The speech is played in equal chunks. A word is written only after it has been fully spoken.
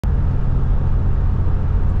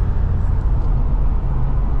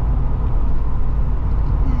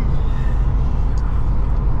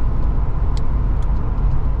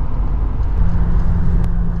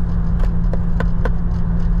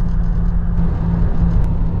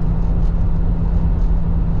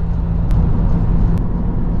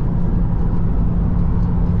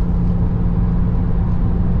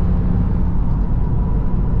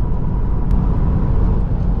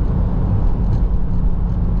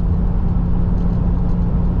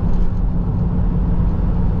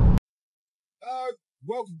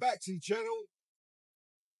welcome back to the channel.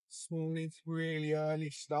 This morning's really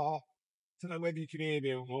early start. Don't know whether you can hear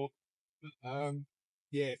me or not.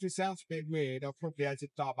 Yeah, if it sounds a bit weird, I'll probably have to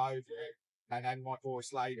dub over it and add my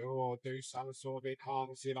voice later or do some sort of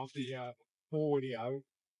enhancing on the audio.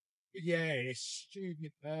 But yeah, it's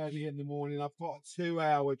stupid early in the morning. I've got a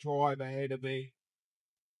 2-hour drive ahead of me.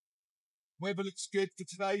 Weather looks good for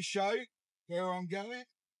today's show. Where I'm going.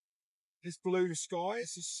 It's blue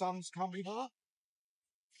skies, the sun's coming up.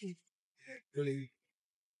 Really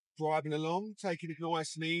driving along, taking it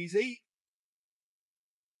nice and easy.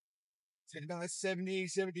 It's about 70,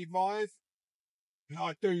 75. And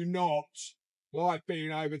I do not like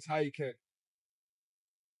being overtaken.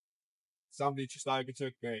 Somebody just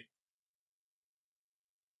overtook me.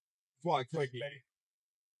 Quite quickly.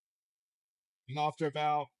 And after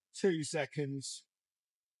about 2 seconds,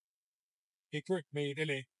 he gripped me,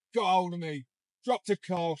 didn't he? Got hold of me, dropped a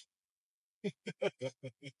car.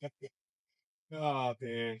 Oh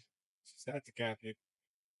dear. Just had to cap him.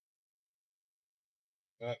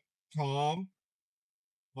 Calm.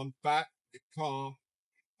 I'm back. Calm.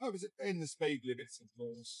 I was in the speed limits, of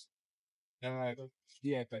course.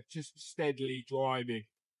 Yeah, but just steadily driving.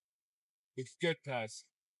 It's good person.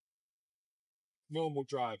 Normal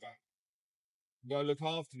driver. Gotta look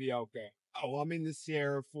after the old girl. Oh, I'm in the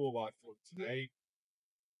Sierra 4x4 today.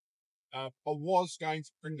 I was going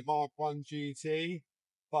to bring the Mark 1 GT,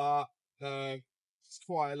 but it's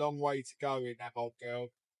quite a long way to go in that old girl.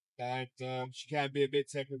 And she can be a bit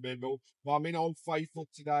temperamental. But I'm in Old Faithful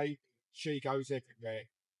today. She goes everywhere.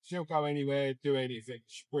 She'll go anywhere, do anything.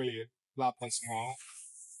 She's brilliant. Love her smart.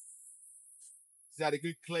 She's had a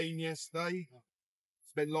good clean yesterday.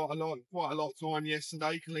 Spent quite a lot of time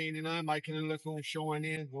yesterday cleaning her, making her look all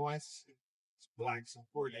shiny and nice. It's black, some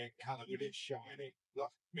brilliant colour with it shiny, like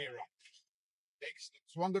a mirror. Excellent.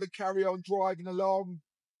 So I'm going to carry on driving along,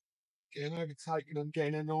 getting overtaken and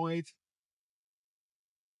getting annoyed.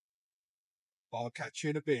 But I'll catch you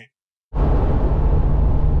in a bit.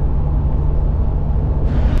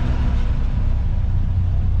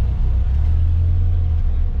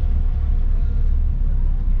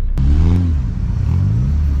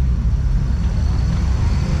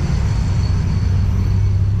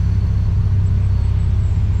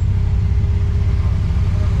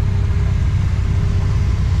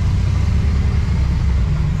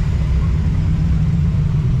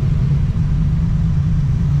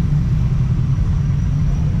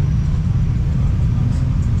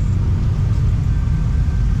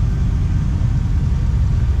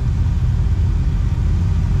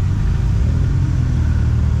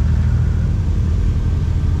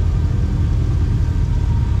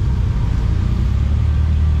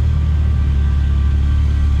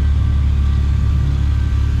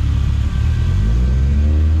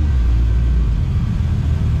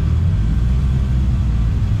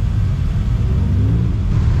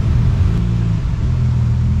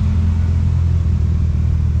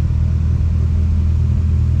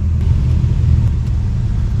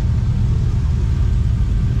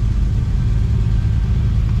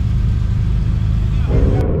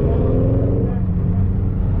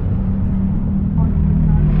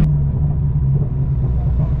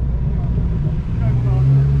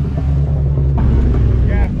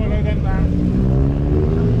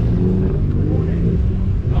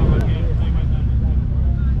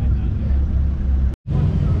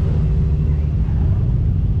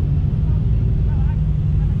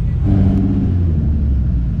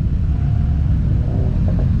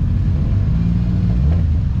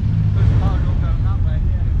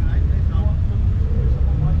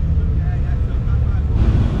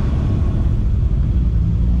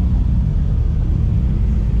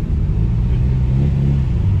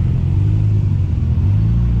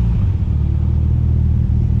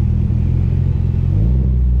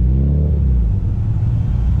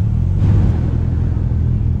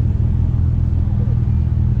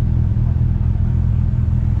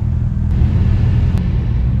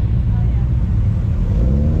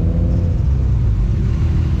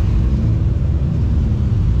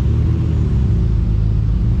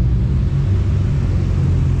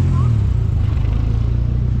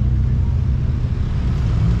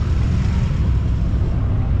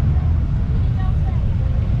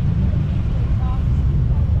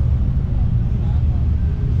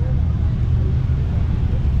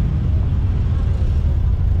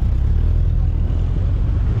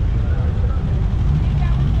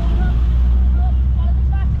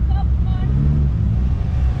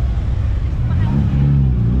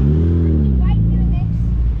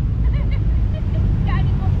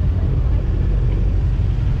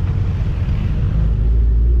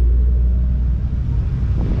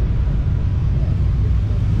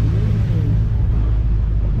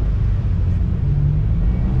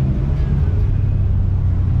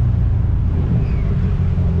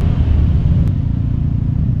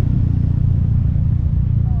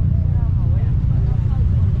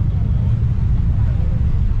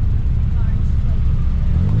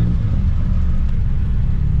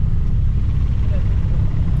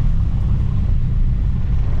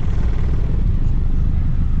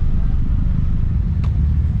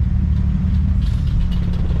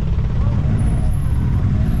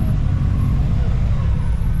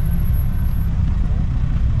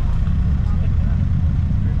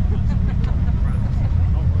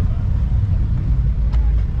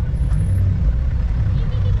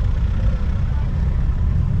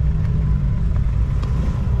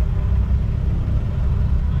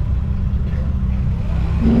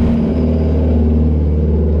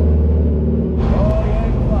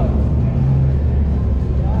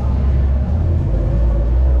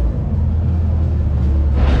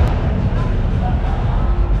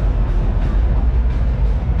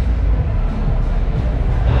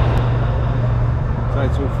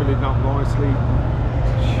 it's all filling up nicely.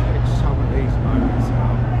 Check some of these moments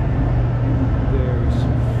out. There is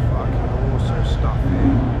some fucking awesome stuff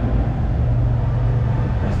here.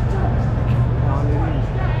 Piling in.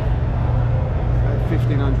 About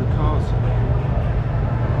 1,500 cars.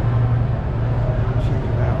 Check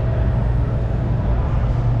it out.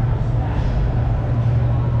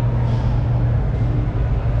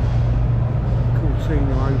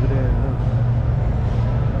 Cortina over there. Look.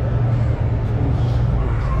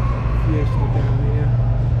 Fiesta down here.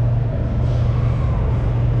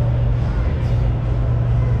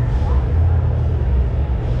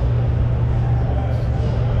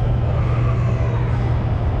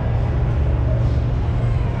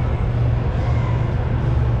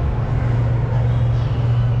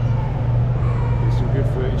 Get some good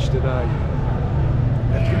footage today.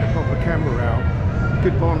 Let's get the proper camera out.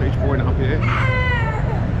 Good vantage point up here.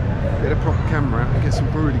 Get a proper camera out and get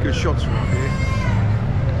some really good shots from up here.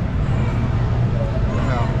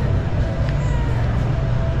 Wow.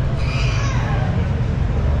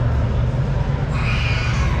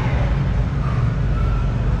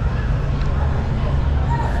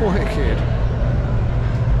 Wicked.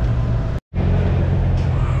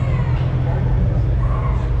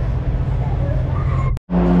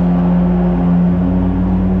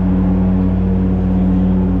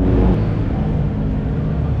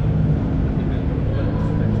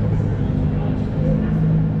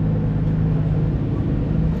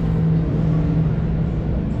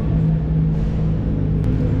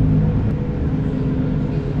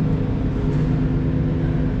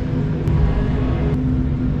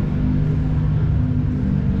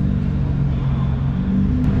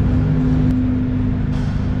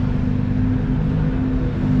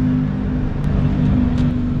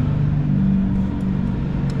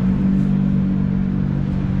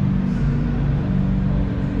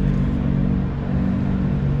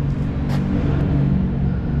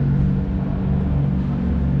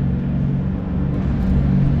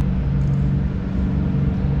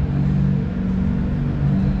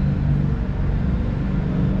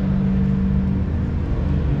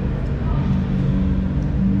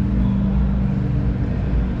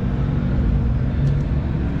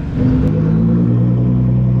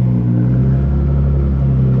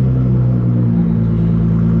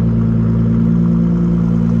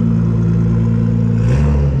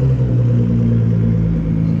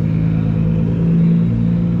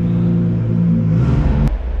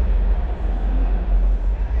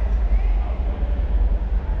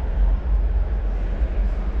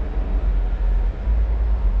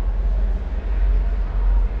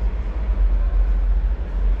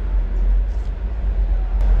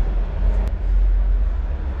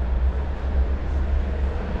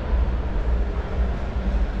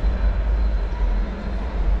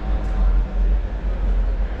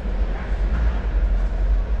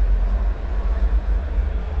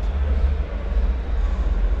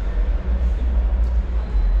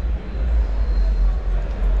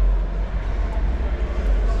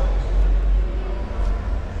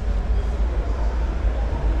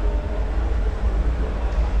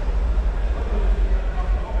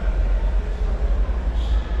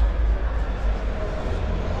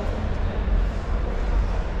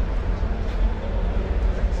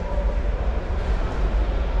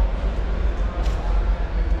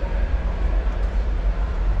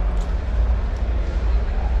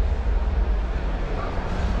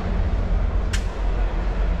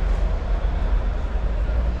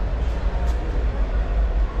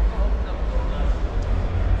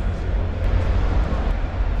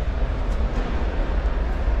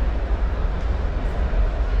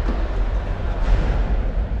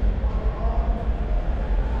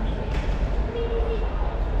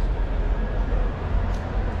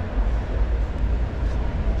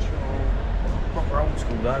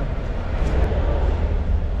 though.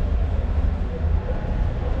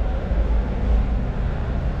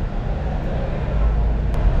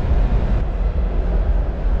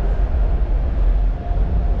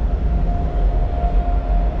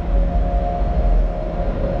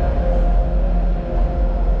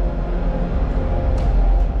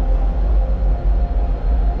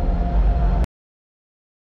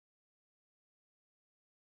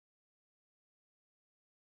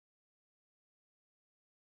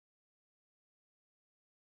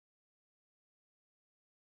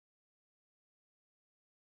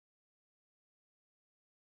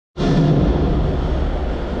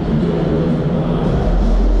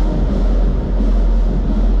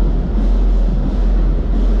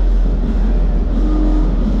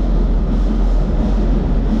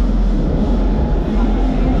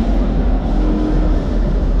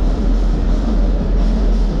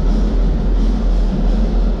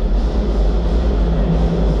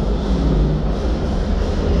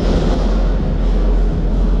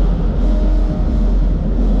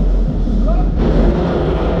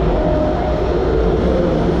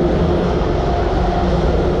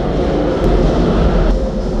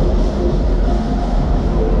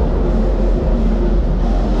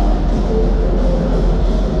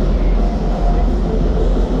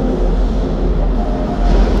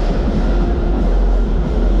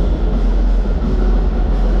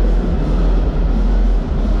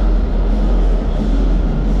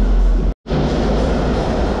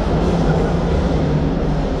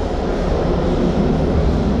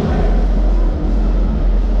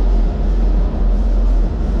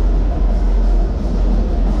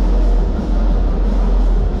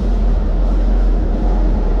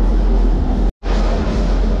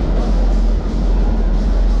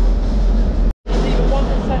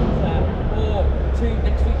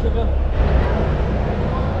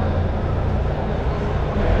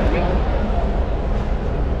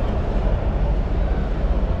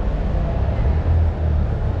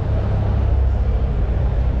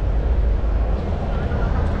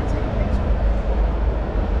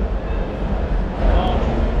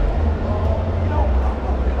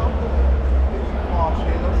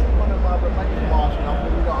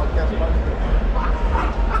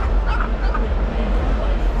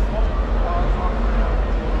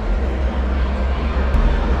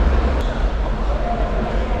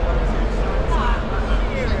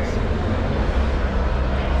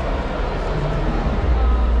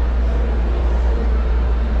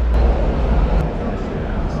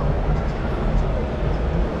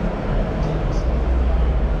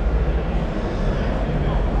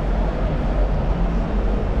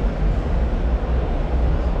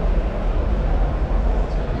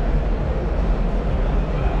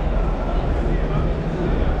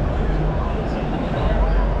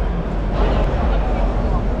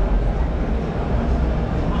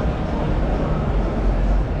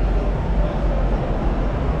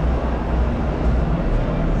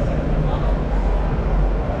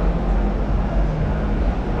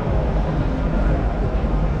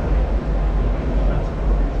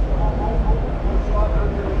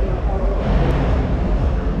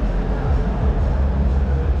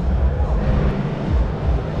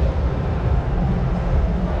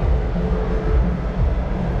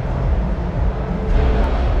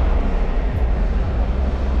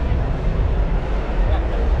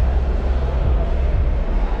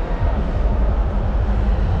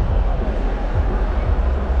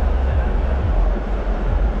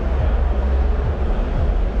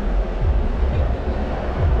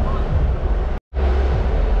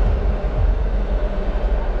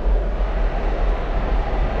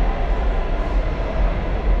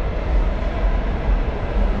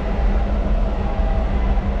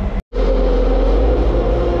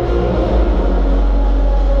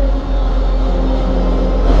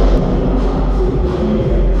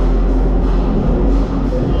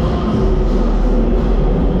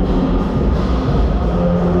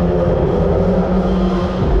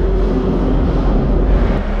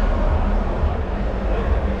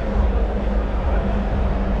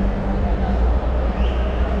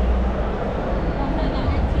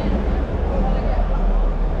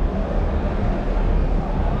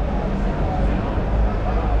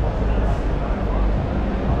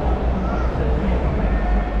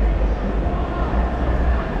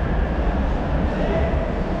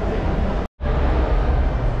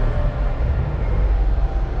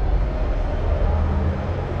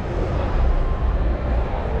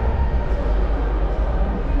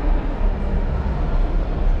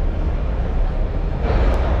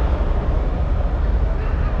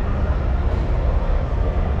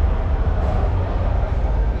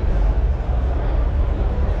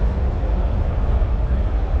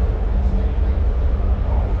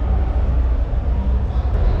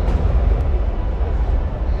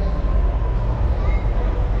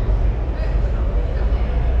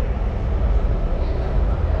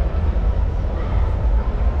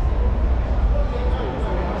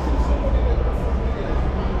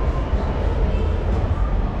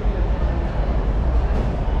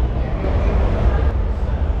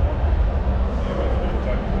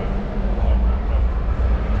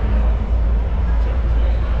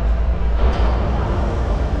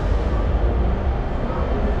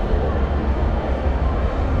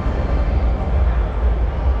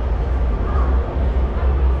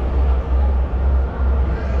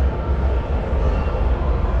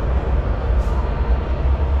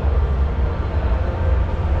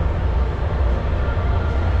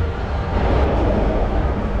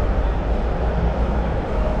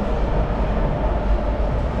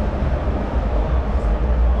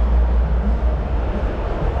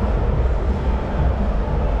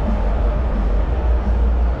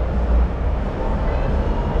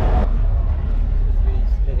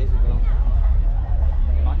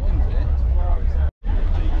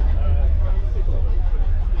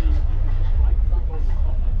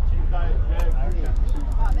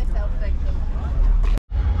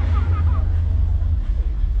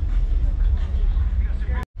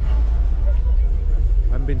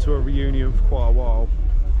 to a reunion for quite a while,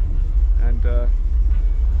 and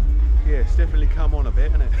yeah, it's definitely come on a bit,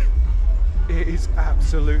 isn't it? It is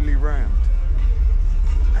absolutely rammed,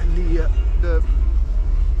 and the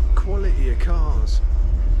quality of cars,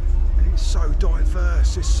 and it's so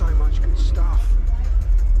diverse. There's so much good stuff.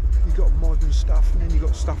 You got modern stuff, and then you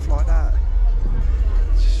got stuff like that.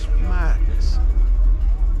 It's just madness.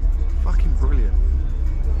 Fucking brilliant.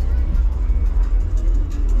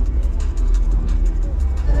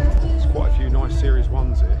 There's quite a few nice Series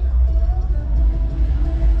 1s here.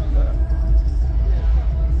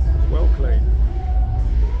 Well clean.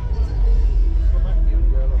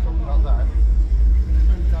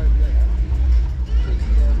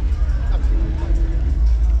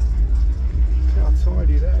 Look how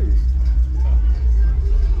tidy that is.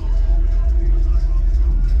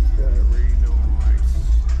 Very nice.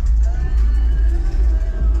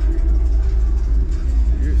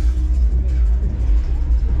 Yes.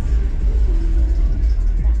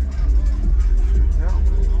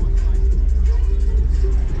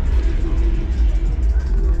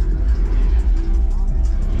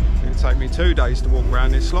 It'll take me 2 days to walk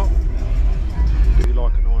around this lot. Do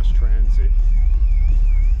like a nice transit.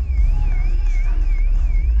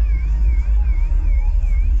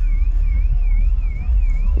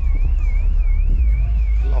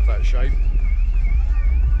 Love that shape.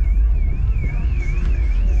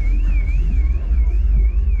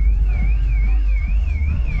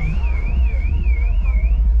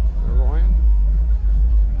 Orion.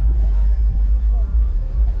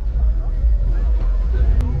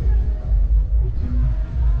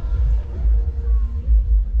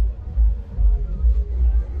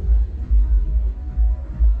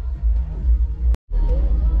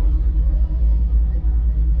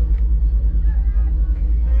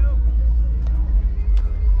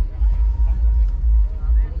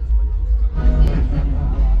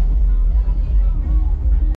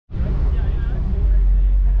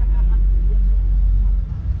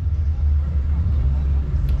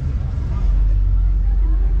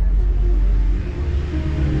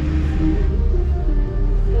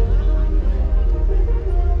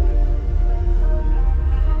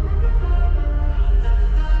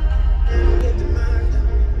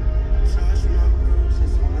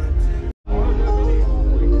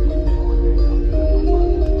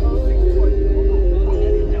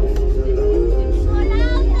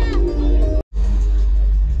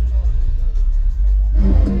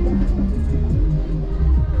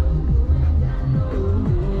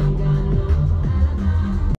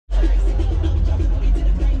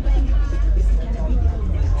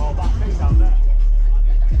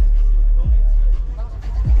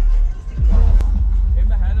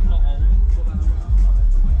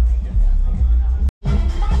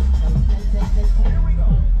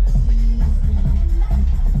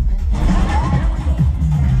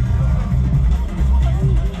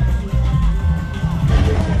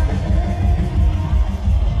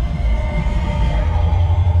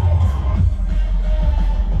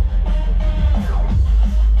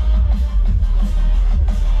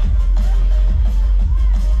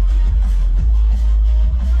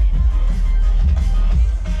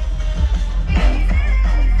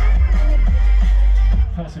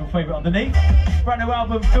 Favourite underneath. Brand new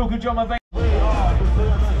album, Feel Good John, my baby.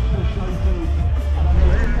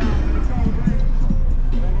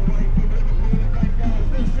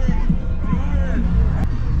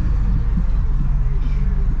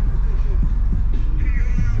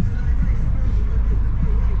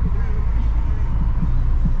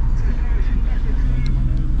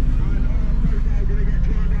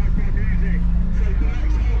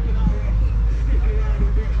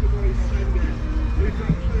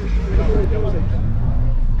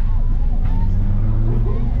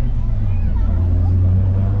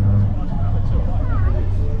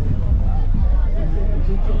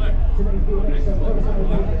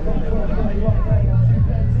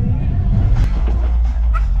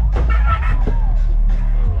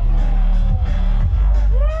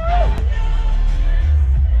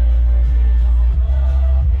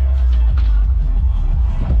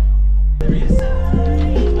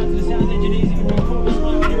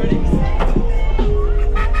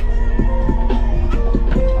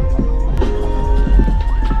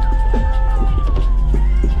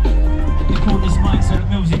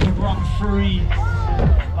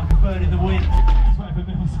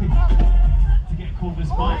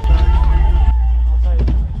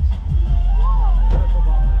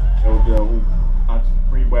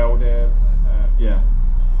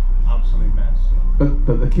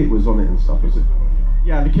 But the kit was on it and stuff, was it?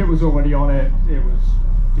 Yeah, the kit was already on it.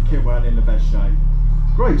 The kit weren't in the best shape.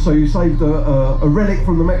 Great, so you saved a relic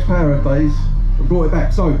from the Max Power days and brought it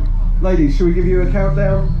back. So, ladies, shall we give you a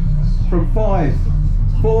countdown from 5,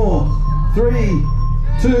 4, 3,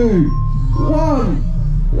 2, 1.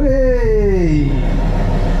 Whee!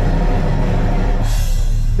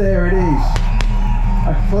 There it is.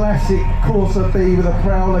 A classic Corsa B with a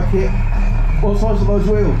Prowler kit. What size are those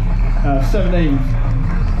wheels? 17.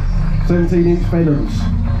 17-inch Venoms.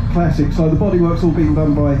 Classic. So the bodywork's all been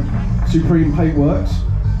done by Supreme Paintworks.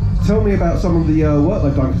 Tell me about some of the work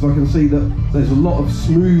they've done, because I can see that there's a lot of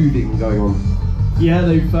smoothing going on. Yeah,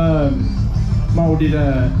 they've moulded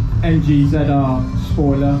a MGZR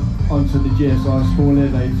spoiler onto the GSI spoiler.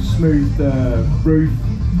 They've smoothed the roof.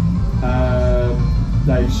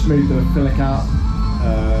 They've smoothed the filler cap.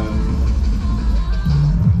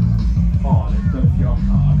 They've done a few. I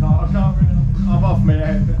can't remember off my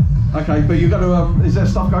head. Okay, but you're going to, is there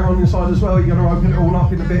stuff going on inside as well? You're going to open it all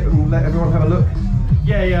up in a bit and let everyone have a look?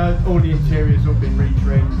 Yeah, all the interiors have been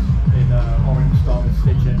retrimmed in orange diamond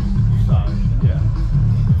stitching. So, yeah.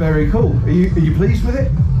 Very cool. Are you pleased with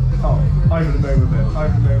it? Oh, over the moon with it. Over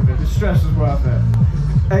the moon with it. The stress is worth it.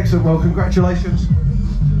 Excellent. Well, congratulations.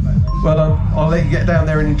 Well done. I'll let you get down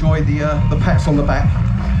there and enjoy the pats on the back.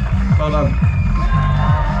 Well done.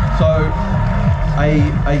 So,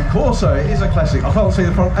 a Corsa, it is a classic. I can't see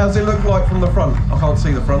the front. How does it look like from the front? I can't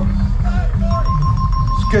see the front.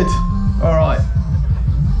 It's good. All right.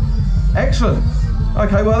 Excellent.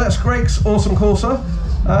 Okay, well that's Greg's awesome Corsa.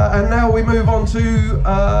 And now we move on to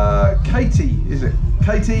Katie, is it?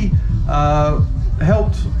 Katie,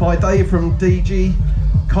 helped by Dave from DG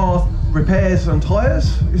Car Repairs and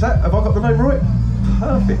Tyres. Is that, have I got the name right?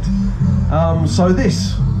 Perfect. So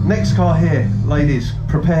this next car here, ladies,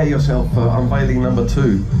 prepare yourself for unveiling number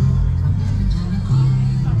 2.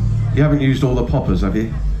 You haven't used all the poppers, have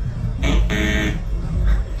you?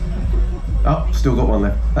 Oh, still got one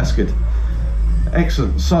left. That's good.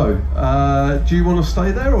 Excellent. So, do you want to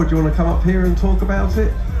stay there, or do you want to come up here and talk about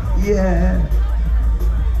it? Yeah.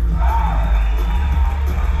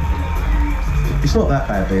 It's not that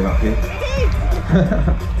bad being up here.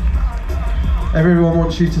 Everyone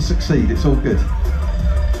wants you to succeed. It's all good,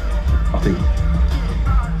 I think.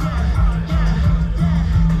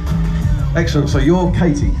 Excellent. So you're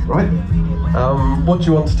Katie, right? What do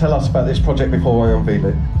you want to tell us about this project before I unveil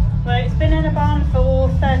it? Well, it's been in a barn for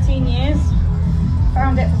 13 years.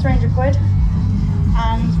 Found it for 300 quid.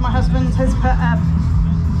 And my husband has put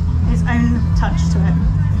his own touch to it.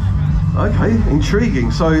 Okay,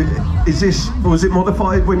 intriguing. So was it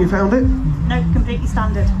modified when you found it? No, completely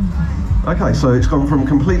standard. Okay, so it's gone from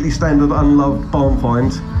completely standard, unloved barn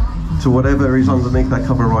find to whatever is underneath that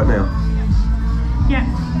cover right now. Yeah.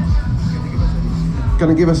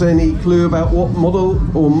 Going to give us any clue about what model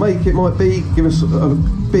or make it might be? Give us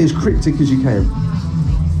be as cryptic as you can.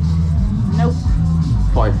 Nope.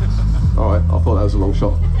 Fine. All right, I thought that was a long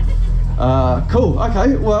shot. Cool,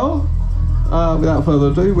 okay, well, without further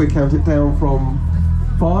ado, we count it down from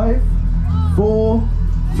 5, 4,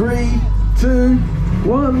 3, 2,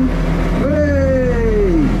 1,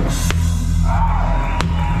 hey!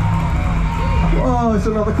 Oh, it's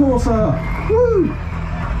another Corsa! Woo!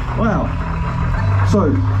 Wow. So,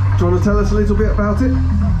 do you want to tell us a little bit about it?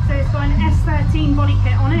 So it's got an S13 body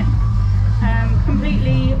kit on it,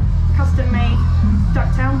 completely custom made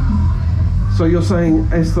ducktail. So you're saying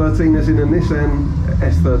S13 as in a Nissan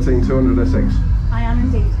S13 200SX? I am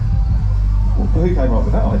indeed. Well, who came up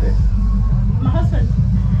with that idea? My husband.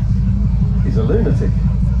 He's a lunatic.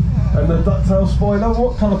 And the ducktail spoiler,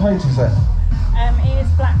 what colour paint is that? It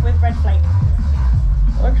is black with red flake.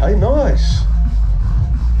 Okay, nice.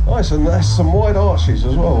 Nice, and that's some wide arches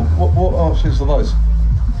as well. What arches are those?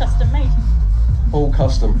 Custom made. All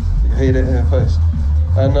custom. You heard it here first.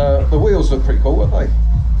 And the wheels look pretty cool, aren't they?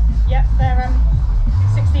 Yep, they're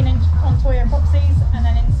 16-inch Ontoya Foxies, and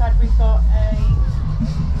then inside we've got a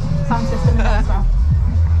sound system in there as well.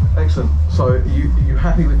 Excellent. So you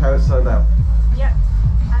happy with how it's turned out? Yep,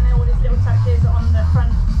 and then all these little touches on the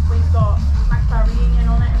front. We've got Max Power Reunion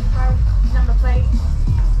on it as well. Number plate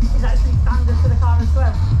is actually standard for the car as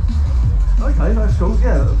well. Okay, that's cool.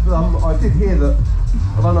 Yeah, I did hear that.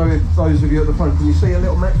 I don't know if those of you at the front, can you see a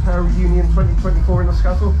little Max Power Reunion 2024 in the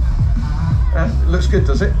scuttle? Looks good,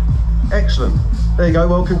 does it? Excellent. There you go.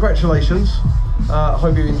 Well, congratulations. I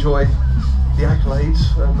hope you enjoy the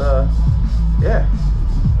accolades, and yeah,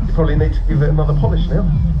 you probably need to give it another polish now.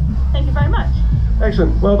 Thank you very much.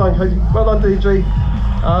 Excellent. Well done, Katie. Well done, DG.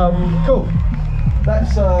 Cool.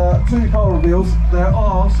 That's 2 car reveals. There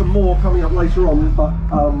are some more coming up later on, but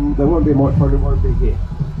there won't be a microphone, it won't be here.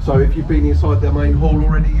 So if you've been inside the main hall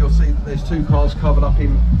already, you'll see that there's 2 cars covered up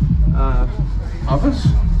in others,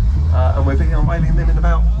 and we'll be unveiling them in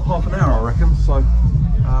about half an hour, I reckon. So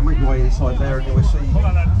make your way inside there and you will see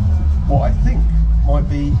what I think might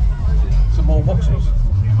be some more boxes,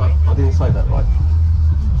 but I didn't say that right.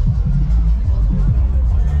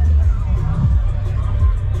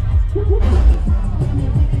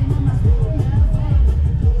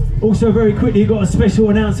 Also, very quickly, got a special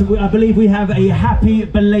announcement. I believe we have a happy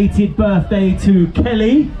belated birthday to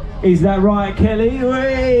Kelly. Is that right, Kelly?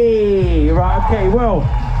 Whee! Right, okay, well,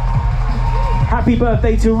 happy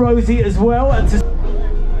birthday to Rosie as well. And to